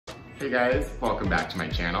Hey guys, welcome back to my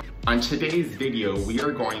channel. On today's video, we are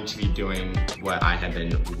going to be doing what I have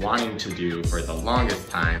been wanting to do for the longest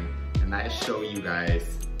time, and that is show you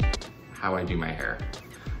guys how I do my hair.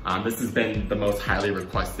 This has been the most highly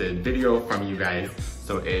requested video from you guys,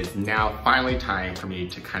 so it is now finally time for me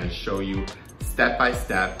to kind of show you step by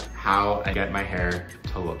step how I get my hair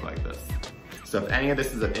to look like this. So if any of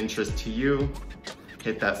this is of interest to you,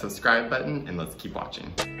 hit that subscribe button and let's keep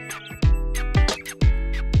watching.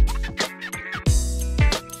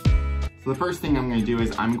 So the first thing I'm going to do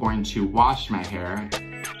is I'm going to wash my hair.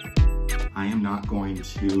 I am not going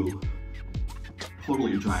to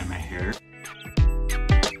totally dry my hair.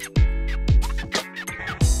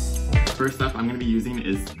 First up I'm going to be using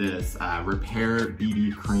is this Repair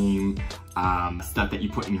BB Cream stuff that you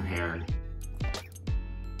put in your hair.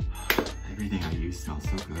 Everything I use smells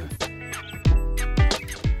so good.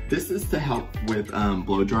 This is to help with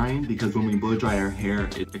blow drying, because when we blow dry our hair,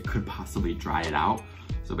 it could possibly dry it out.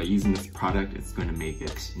 So by using this product, it's going to make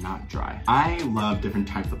it not dry. I love different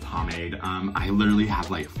types of pomade. I literally have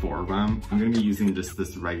like 4 of them. I'm going to be using just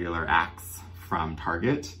this regular Axe from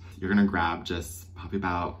Target. You're going to grab just probably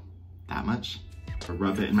about that much.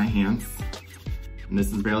 Rub it in my hands. And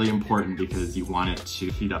this is really important because you want it to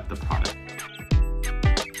heat up the product.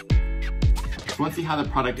 So once you have the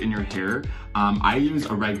product in your hair, I use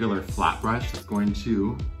a regular flat brush that's going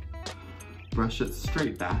to brush it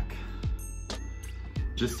straight back.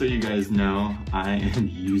 Just so you guys know, I am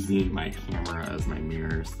using my camera as my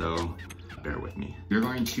mirror, so bear with me. You're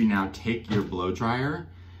going to now take your blow dryer,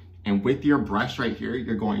 and with your brush right here,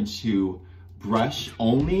 you're going to brush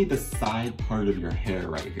only the side part of your hair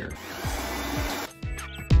right here.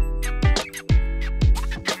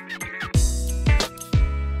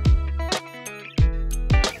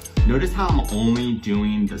 Notice how I'm only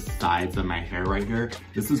doing the sides of my hair right here.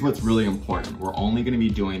 This is what's really important. We're only gonna be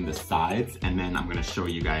doing the sides, and then I'm gonna show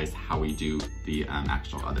you guys how we do the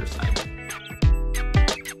actual other side.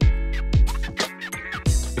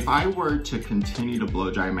 If I were to continue to blow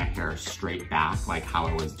dry my hair straight back like how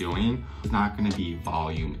I was doing, there's not gonna be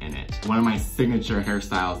volume in it. One of my signature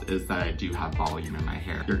hairstyles is that I do have volume in my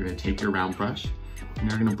hair. You're gonna take your round brush, and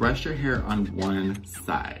you're gonna brush your hair on one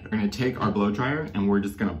side. We're gonna take our blow dryer and we're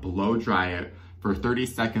just gonna blow dry it for 30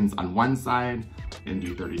 seconds on one side and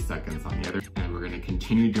do 30 seconds on the other. And we're gonna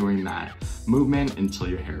continue doing that movement until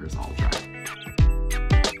your hair is all dry.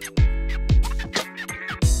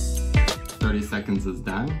 30 seconds is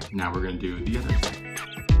done. Now we're gonna do the other side.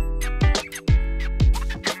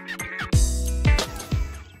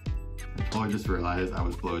 I totally just realized I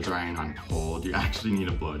was blow drying on cold. You actually need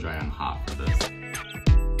to blow dry on hot for this.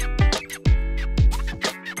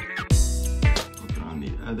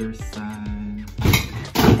 Other side.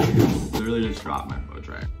 Literally just dropped my blow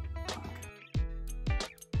dryer.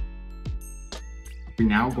 You're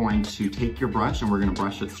now going to take your brush and we're going to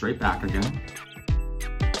brush it straight back again.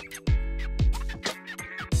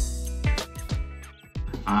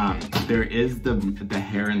 There is the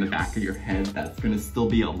hair in the back of your head that's going to still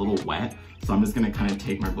be a little wet, so I'm just going to kind of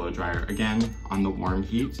take my blow dryer again on the warm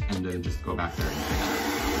heat and then just go back there and do that.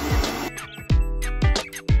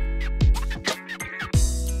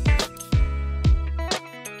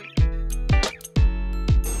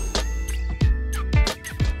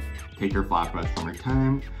 Take your flat brush one more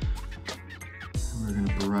time, and we're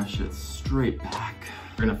gonna brush it straight back.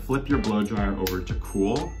 We're gonna flip your blow dryer over to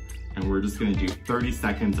cool, and we're just gonna do 30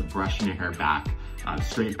 seconds of brushing your hair back,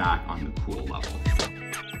 straight back on the cool level. So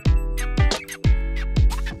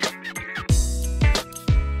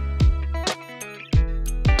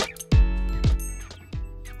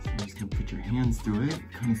you're just gonna put your hands through it,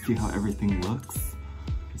 kind of see how everything looks.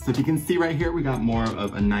 So if you can see right here, we got more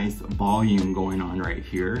of a nice volume going on right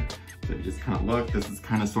here. So you just kind of look, this is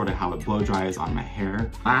kind of sort of how it blow dries on my hair.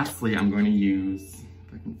 Lastly, I'm going to use,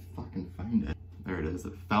 if I can fucking find it. There it is,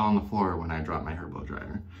 it fell on the floor when I dropped my hair blow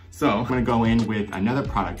dryer. So I'm gonna go in with another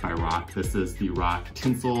product by RoC. This is the RoC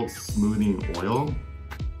Tinsel Smoothing Oil.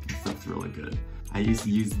 This stuff's really good. I used to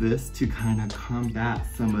use this to kind of combat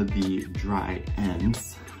some of the dry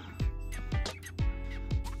ends.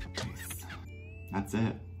 Nice. That's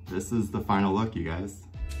it. This is the final look, you guys.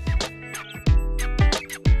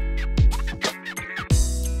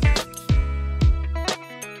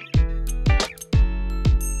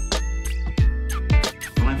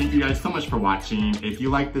 Thank you guys so much for watching. If you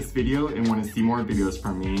like this video and want to see more videos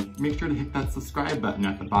from me, make sure to hit that subscribe button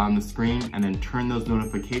at the bottom of the screen and then turn those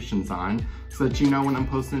notifications on so that you know when I'm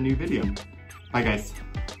posting a new video. Bye guys.